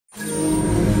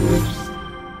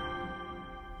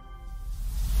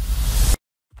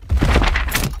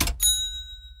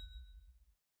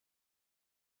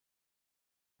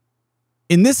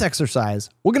In this exercise,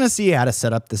 we're going to see how to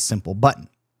set up this simple button.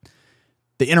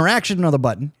 The interaction of the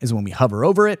button is when we hover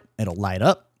over it, it'll light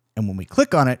up, and when we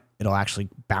click on it, it'll actually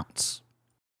bounce.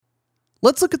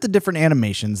 Let's look at the different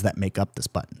animations that make up this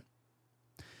button.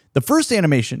 The first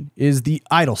animation is the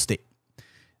idle state.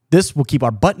 This will keep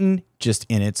our button just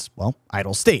in its,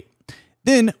 idle state.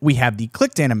 Then we have the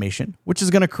clicked animation, which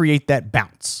is going to create that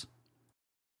bounce.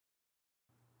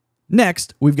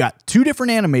 Next, we've got two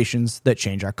different animations that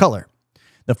change our color.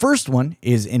 The first one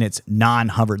is in its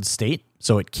non-hovered state,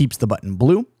 so it keeps the button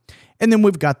blue. And then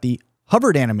we've got the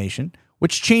hovered animation,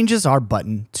 which changes our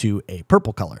button to a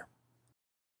purple color.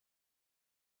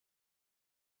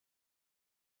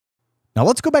 Now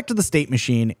let's go back to the state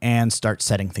machine and start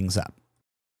setting things up.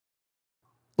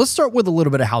 Let's start with a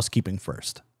little bit of housekeeping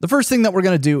first. The first thing that we're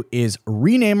going to do is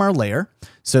rename our layer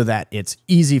so that it's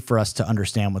easy for us to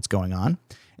understand what's going on.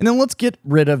 And then let's get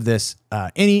rid of this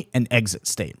any and exit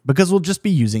state because we'll just be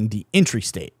using the entry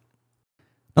state.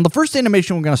 Now the first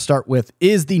animation we're going to start with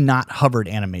is the not hovered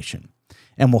animation.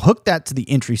 And we'll hook that to the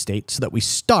entry state so that we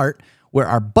start where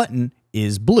our button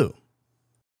is blue.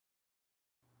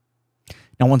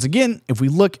 Now once again, if we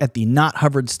look at the not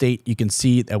hovered state, you can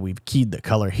see that we've keyed the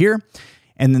color here.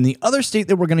 And then the other state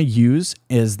that we're going to use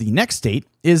is the next state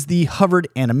is the hovered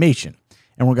animation.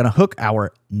 And we're going to hook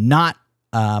our not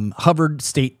hovered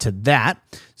state to that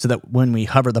so that when we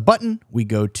hover the button, we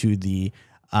go to the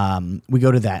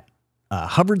that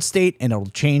hovered state and it'll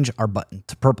change our button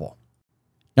to purple.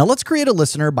 Now let's create a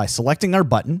listener by selecting our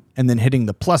button and then hitting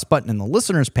the plus button in the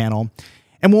listeners panel.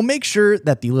 And we'll make sure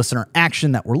that the listener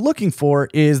action that we're looking for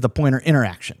is the pointer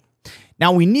interaction.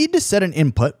 Now we need to set an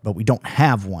input, but we don't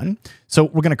have one. So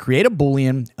we're going to create a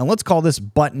Boolean and let's call this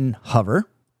button hover.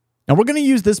 Now we're going to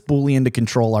use this Boolean to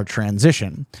control our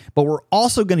transition, but we're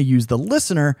also going to use the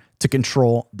listener to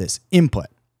control this input.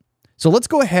 So let's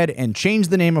go ahead and change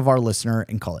the name of our listener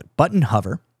and call it button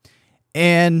hover.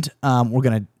 And we're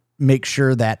going to make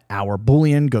sure that our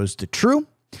Boolean goes to true.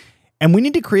 And we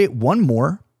need to create one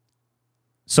more.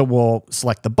 So we'll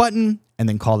select the button and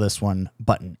then call this one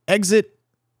button exit.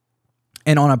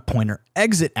 And on a pointer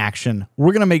exit action,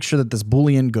 we're going to make sure that this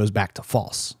Boolean goes back to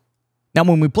false. Now,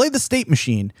 when we play the state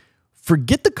machine,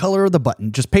 forget the color of the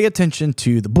button. Just pay attention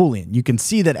to the Boolean. You can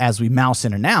see that as we mouse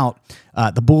in and out,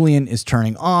 the Boolean is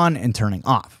turning on and turning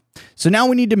off. So now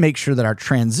we need to make sure that our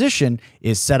transition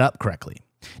is set up correctly.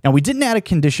 Now, we didn't add a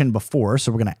condition before,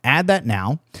 so we're going to add that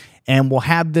now. And we'll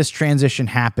have this transition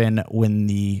happen when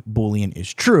the Boolean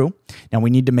is true. Now we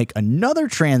need to make another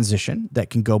transition that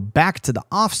can go back to the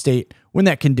off state when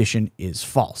that condition is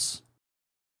false.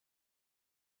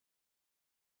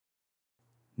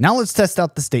 Now let's test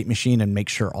out the state machine and make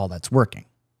sure all that's working.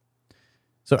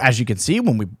 So as you can see,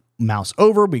 when we mouse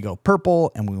over, we go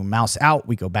purple, and when we mouse out,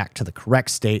 we go back to the correct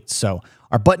state. So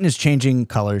our button is changing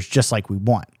colors just like we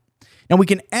want. Now we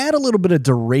can add a little bit of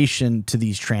duration to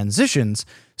these transitions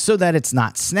so that it's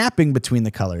not snapping between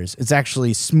the colors. It's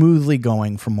actually smoothly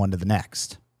going from one to the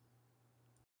next.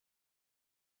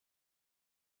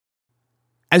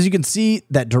 As you can see,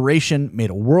 that duration made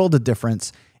a world of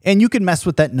difference, and you can mess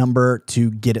with that number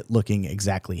to get it looking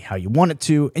exactly how you want it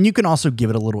to, and you can also give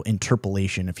it a little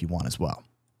interpolation if you want as well.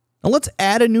 Now let's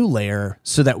add a new layer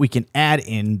so that we can add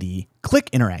in the click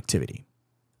interactivity.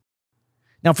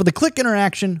 Now for the click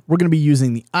interaction, we're going to be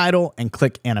using the idle and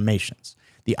click animations.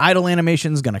 The idle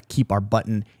animation is going to keep our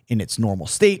button in its normal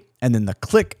state, and then the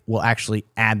click will actually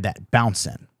add that bounce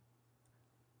in.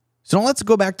 So now let's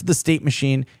go back to the state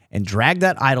machine and drag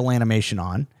that idle animation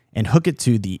on and hook it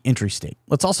to the entry state.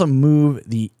 Let's also move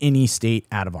the any state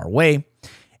out of our way.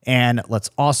 And let's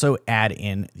also add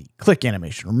in the click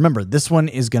animation. Remember, this one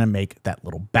is going to make that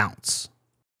little bounce.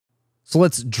 So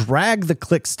let's drag the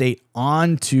click state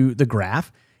onto the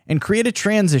graph and create a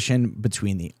transition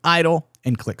between the idle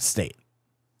and click state.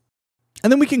 And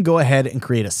then we can go ahead and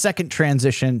create a second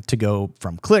transition to go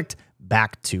from clicked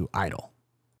back to idle.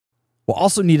 We'll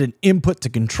also need an input to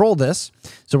control this.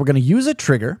 So we're going to use a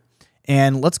trigger,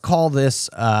 and let's call this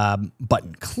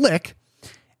button click.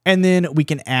 And then we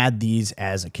can add these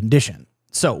as a condition.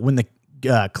 So when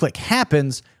the click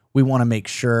happens, we want to make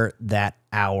sure that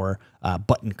our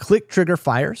button click trigger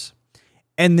fires.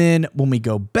 And then when we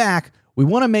go back, we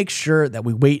want to make sure that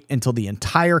we wait until the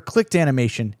entire clicked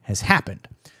animation has happened.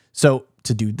 So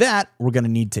to do that, we're going to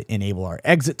need to enable our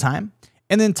exit time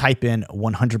and then type in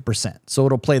 100%. So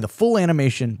it'll play the full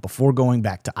animation before going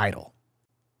back to idle.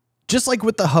 Just like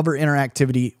with the hover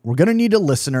interactivity, we're going to need a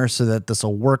listener so that this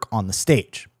will work on the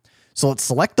stage. So let's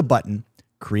select the button,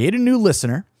 create a new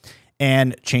listener,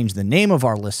 and change the name of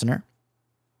our listener.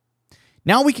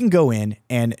 Now we can go in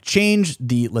and change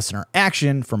the listener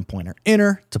action from pointer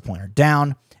inner to pointer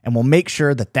down, and we'll make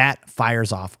sure that that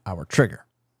fires off our trigger.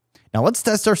 Now let's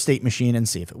test our state machine and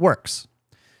see if it works.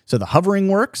 So the hovering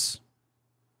works,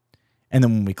 and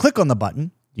then when we click on the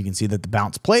button, you can see that the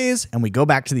bounce plays and we go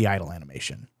back to the idle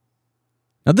animation.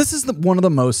 Now this is one of the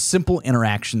most simple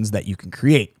interactions that you can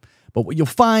create. But what you'll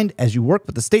find as you work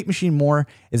with the state machine more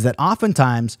is that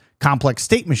oftentimes complex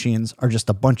state machines are just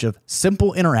a bunch of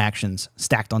simple interactions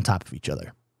stacked on top of each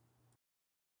other.